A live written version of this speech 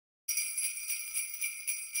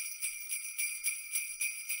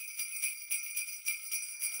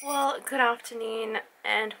Well, good afternoon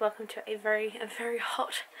and welcome to a very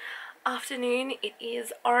hot afternoon. It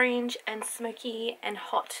is orange and smoky and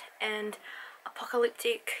hot and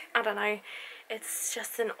apocalyptic. I don't know, it's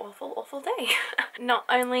just an awful day. Not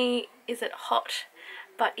only is it hot,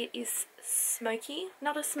 but it is smoky.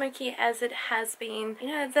 Not as smoky as it has been, you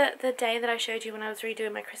know, the day that I showed you when I was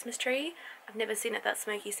redoing my Christmas tree. I've never seen it that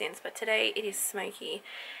smoky since, but today it is smoky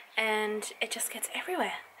and it just gets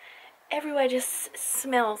everywhere. Everywhere just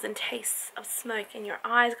smells and tastes of smoke and your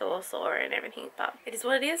eyes go all sore and everything, but it is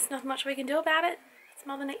what it is. Nothing much we can do about it. It's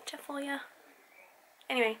Mother Nature for you.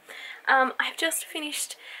 Anyway, I've just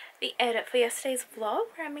finished the edit for yesterday's vlog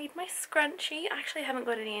where I made my scrunchie. I actually haven't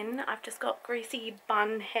got it in. I've just got greasy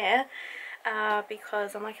bun hair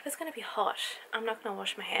because I'm like, if it's going to be hot, I'm not going to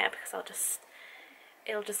wash my hair because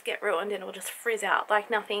it'll just get ruined and it'll just frizz out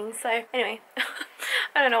like nothing. So anyway,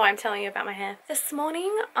 I don't know why I'm telling you about my hair. This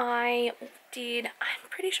morning I'm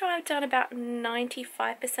pretty sure I've done about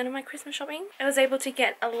 95% of my Christmas shopping. I was able to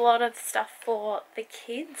get a lot of stuff for the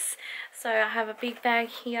kids. So I have a big bag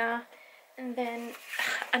here and then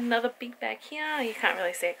another big bag here. You can't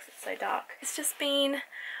really see it because it's so dark. It's just been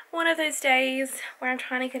one of those days where I'm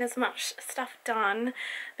trying to get as much stuff done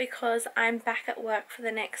because I'm back at work for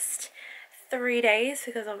the next 3 days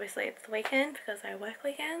because obviously it's the weekend because I work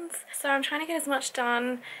weekends. So I'm trying to get as much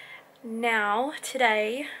done now,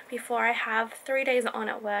 today, before I have 3 days on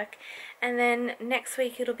at work, and then next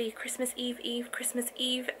week it'll be Christmas Eve, Christmas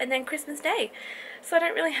Eve, and then Christmas Day. So I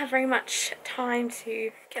don't really have very much time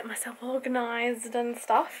to get myself organized and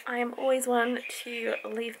stuff. I am always one to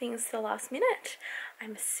leave things to the last minute.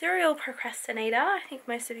 I'm a serial procrastinator. I think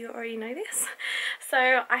most of you already know this.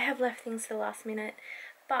 So I have left things to the last minute,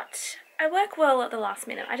 but I work well at the last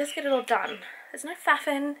minute. I just get it all done. There's no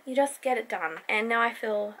faffing, you just get it done. And now I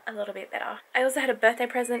feel a little bit better. I also had a birthday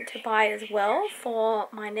present to buy as well for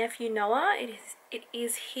my nephew Noah. It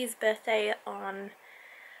is his birthday on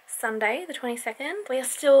Sunday, the 22nd. We are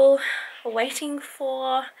still waiting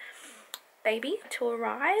for baby to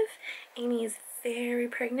arrive. Amy is very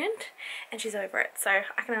pregnant and she's over it, so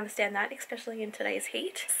I can understand that, especially in today's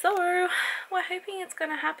heat. So we're hoping it's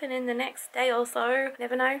gonna happen in the next day or so.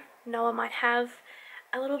 Never know, Noah might have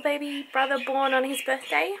a little baby brother born on his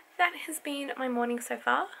birthday. That has been my morning so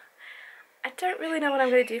far. I don't really know what I'm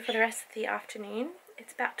going to do for the rest of the afternoon.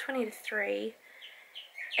 It's about 20 to 3.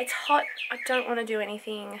 It's hot. I don't want to do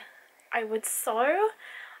anything. I would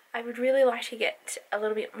really like to get a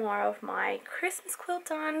little bit more of my Christmas quilt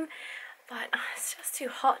done, but it's just too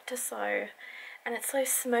hot to sew, and it's so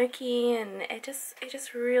smoky, and it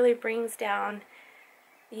just really brings down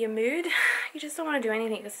your mood. You just don't want to do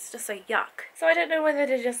anything because it's just so yuck. So I don't know whether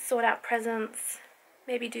to just sort out presents,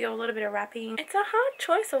 maybe do a little bit of wrapping. It's a hard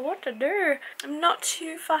choice of what to do. I'm not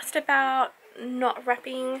too fussed about not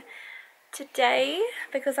wrapping today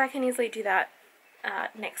because I can easily do that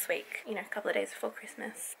next week, you know, a couple of days before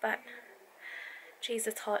Christmas. But geez,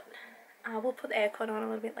 it's hot. We'll put the aircon on a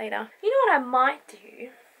little bit later. You know what I might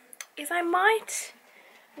do is I might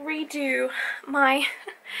redo my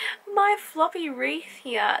floppy wreath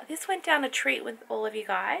here. This went down a treat with all of you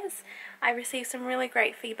guys. I received some really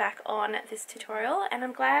great feedback on this tutorial and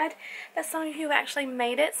I'm glad that some of you have actually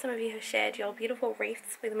made it. Some of you have shared your beautiful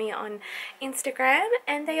wreaths with me on Instagram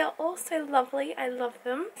and they are all so lovely. I love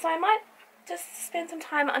them. So I might just spend some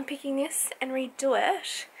time unpicking this and redo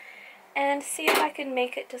it and see if I can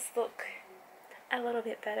make it just look a little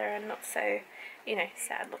bit better and not so, you know,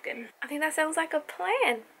 sad looking. I think that sounds like a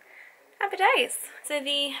plan. Happy days. So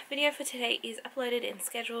the video for today is uploaded and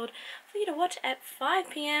scheduled for you to watch at 5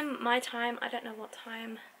 PM my time. I don't know what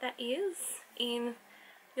time that is in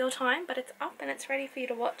your time, but it's up and it's ready for you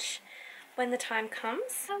to watch when the time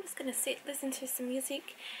comes. I'm just gonna sit, listen to some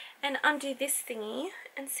music and undo this thingy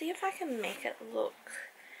and see if I can make it look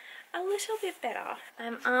a little bit better.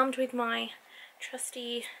 I'm armed with my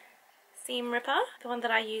trusty seam ripper. The one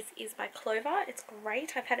that I use is by Clover. It's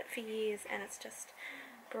great. I've had it for years and it's just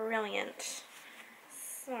brilliant.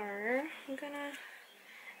 So I'm gonna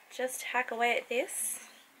just hack away at this,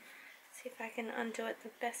 see if I can undo it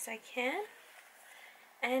the best I can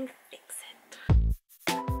and fix it.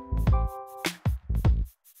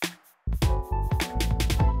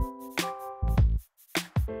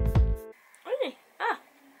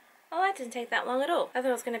 Well, that didn't take that long at all. I thought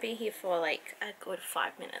I was going to be here for like a good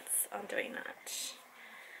 5 minutes on doing that.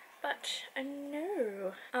 But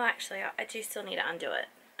no. Oh, actually, I do still need to undo it.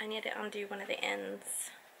 I need to undo one of the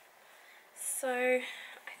ends. So I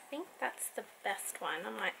think that's the best one. I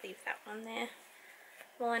might leave that one there.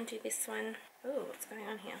 We'll undo this one. Ooh, what's going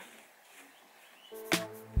on here?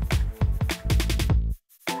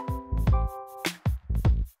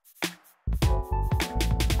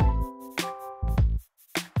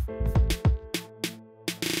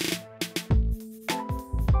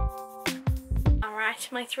 Alright,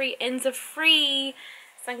 my 3 ends are free.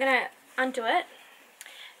 So I'm going to undo it,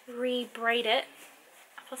 re-braid it.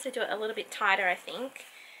 I'll also do it a little bit tighter, I think,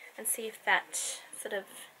 and see if that sort of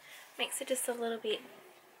makes it just a little bit,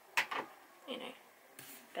 you know,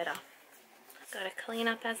 better. Gotta clean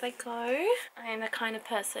up as I go. I am the kind of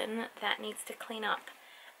person that needs to clean up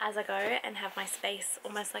as I go and have my space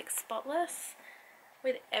almost like spotless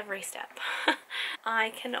with every step.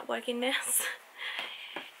 I cannot work in mess.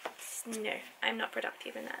 No, I'm not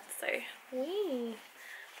productive in that. So, wee,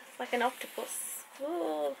 it's like an octopus.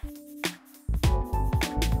 Ooh.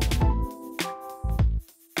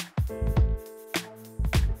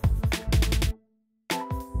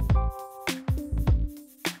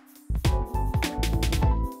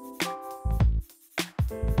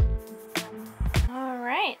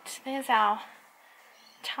 Alright, there's our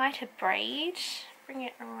tighter braid. Bring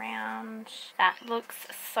it around. That looks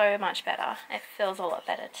so much better. It feels a lot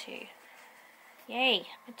better too. Yay.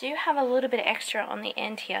 I do have a little bit extra on the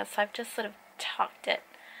end here, so I've just sort of tucked it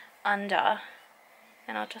under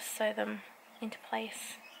and I'll just sew them into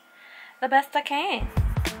place the best I can.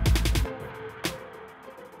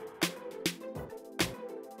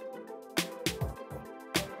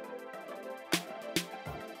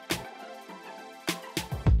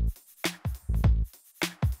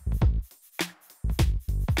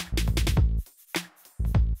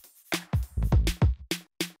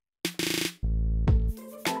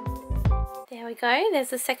 There we go, there's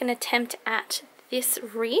the second attempt at this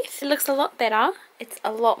wreath. It looks a lot better. It's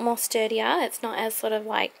a lot more sturdier. It's not as sort of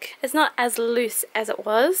like, it's not as loose as it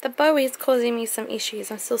was. The bow is causing me some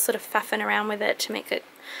issues. I'm still sort of faffing around with it to make it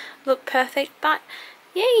look perfect, but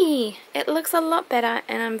yay! It looks a lot better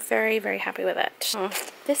and I'm very, very happy with it.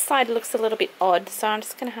 This side looks a little bit odd, so I'm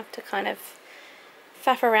just gonna have to kind of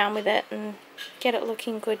faff around with it and get it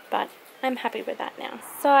looking good, but I'm happy with that now.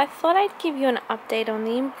 So I thought I'd give you an update on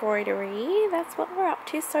the embroidery. That's what we're up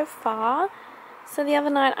to so far. So the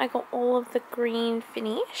other night I got all of the green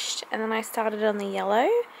finished and then I started on the yellow.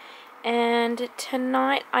 And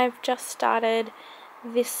tonight I've just started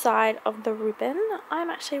this side of the ribbon.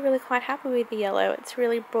 I'm actually really quite happy with the yellow. It's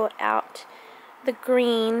really brought out the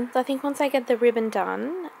green. So I think once I get the ribbon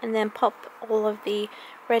done and then pop all of the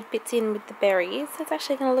red bits in with the berries, it's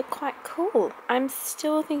actually going to look quite cool. I'm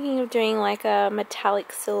still thinking of doing like a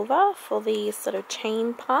metallic silver for the sort of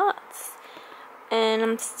chain parts, and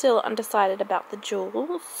I'm still undecided about the jewels.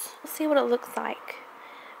 We'll see what it looks like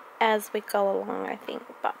as we go along, I think,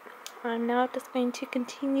 but I'm now just going to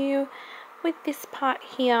continue with this part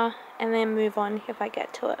here and then move on if I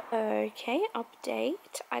get to it. Okay,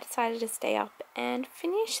 update. I decided to stay up and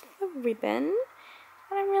finish the ribbon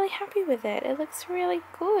and I'm really happy with it. It looks really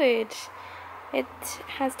good. It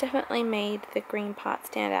has definitely made the green part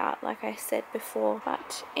stand out like I said before,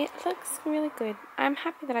 but it looks really good. I'm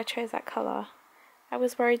happy that I chose that colour. I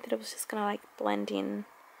was worried that it was just gonna like blend in,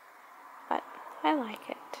 but I like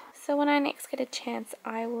it. So when I next get a chance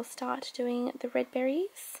I will start doing the red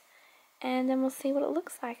berries and then we'll see what it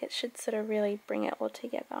looks like. It should sort of really bring it all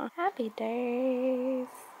together. Happy days.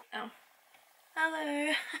 Oh.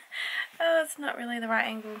 Hello. Oh, it's not really the right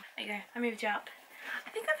angle. There you go. I moved you up. I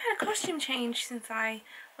think I've had a costume change since I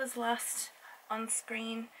was last on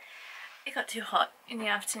screen. It got too hot in the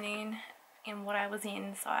afternoon in what I was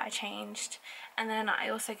in, so I changed. And then I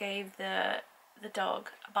also gave the dog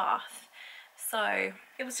a bath. So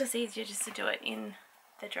it was just easier just to do it in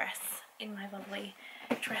the dress, in my lovely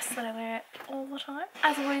dress that I wear all the time.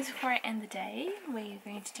 As always, before I end the day, we're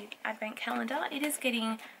going to do the advent calendar. It is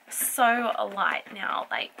getting so light now,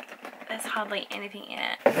 like there's hardly anything in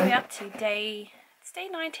it. We're up to it's day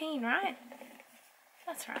 19, right?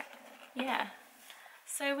 That's right, yeah.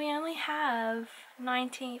 So we only have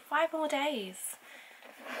 5 more days.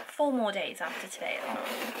 4 more days after today.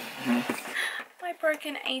 My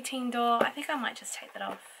broken 18 door, I think I might just take that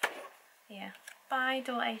off. Yeah, bye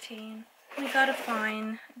door 18. We gotta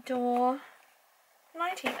find door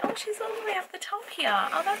 19. Oh, she's all the way up the top here.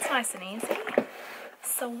 Oh, that's nice and easy.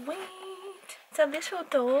 Sweet. It's a little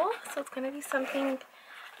door, so it's gonna be something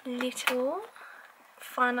little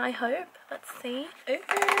fun, I hope. Let's see. Ooh,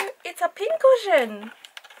 it's a pincushion.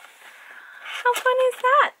 How fun is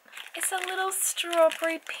that? It's a little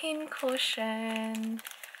strawberry pincushion.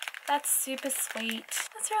 That's super sweet.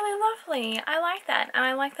 That's really lovely. I like that. And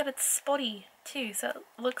I like that it's spotty too, so it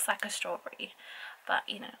looks like a strawberry. But,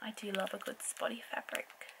 you know, I do love a good spotty fabric.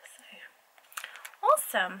 So,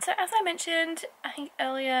 awesome. So, as I mentioned, I think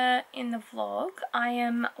earlier in the vlog, I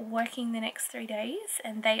am working the next 3 days.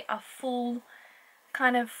 And they are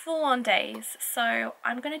kind of full on days. So,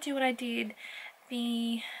 I'm going to do what I did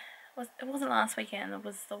it wasn't last weekend, it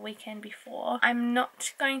was the weekend before. I'm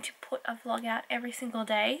not going to put a vlog out every single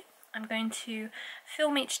day. I'm going to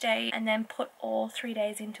film each day and then put all 3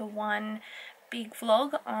 days into one big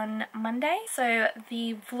vlog on Monday. So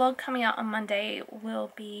the vlog coming out on Monday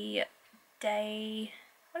will be day,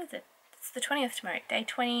 what is it? It's the 20th tomorrow, day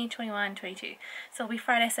 20, 21, 22. So it'll be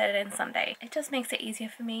Friday, Saturday and Sunday. It just makes it easier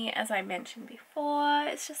for me, as I mentioned before.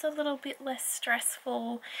 It's just a little bit less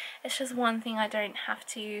stressful. It's just one thing I don't have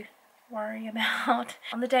to worry about.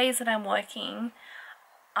 On the days that I'm working,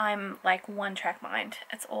 I'm like one track mind.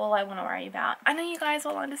 It's all I want to worry about. I know you guys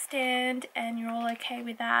all understand and you're all okay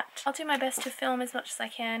with that. I'll do my best to film as much as I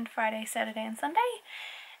can Friday, Saturday and Sunday.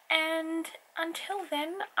 And until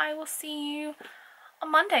then, I will see you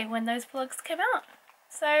on Monday when those vlogs come out.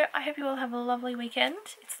 So I hope you all have a lovely weekend.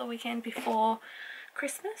 It's the weekend before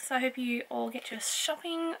Christmas, so I hope you all get your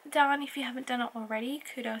shopping done. If you haven't done it already,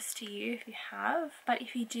 kudos to you if you have. But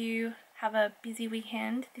if you do have a busy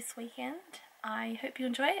weekend this weekend, I hope you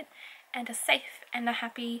enjoy it and are safe and are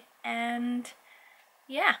happy, and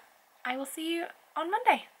yeah, I will see you on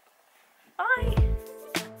Monday. Bye!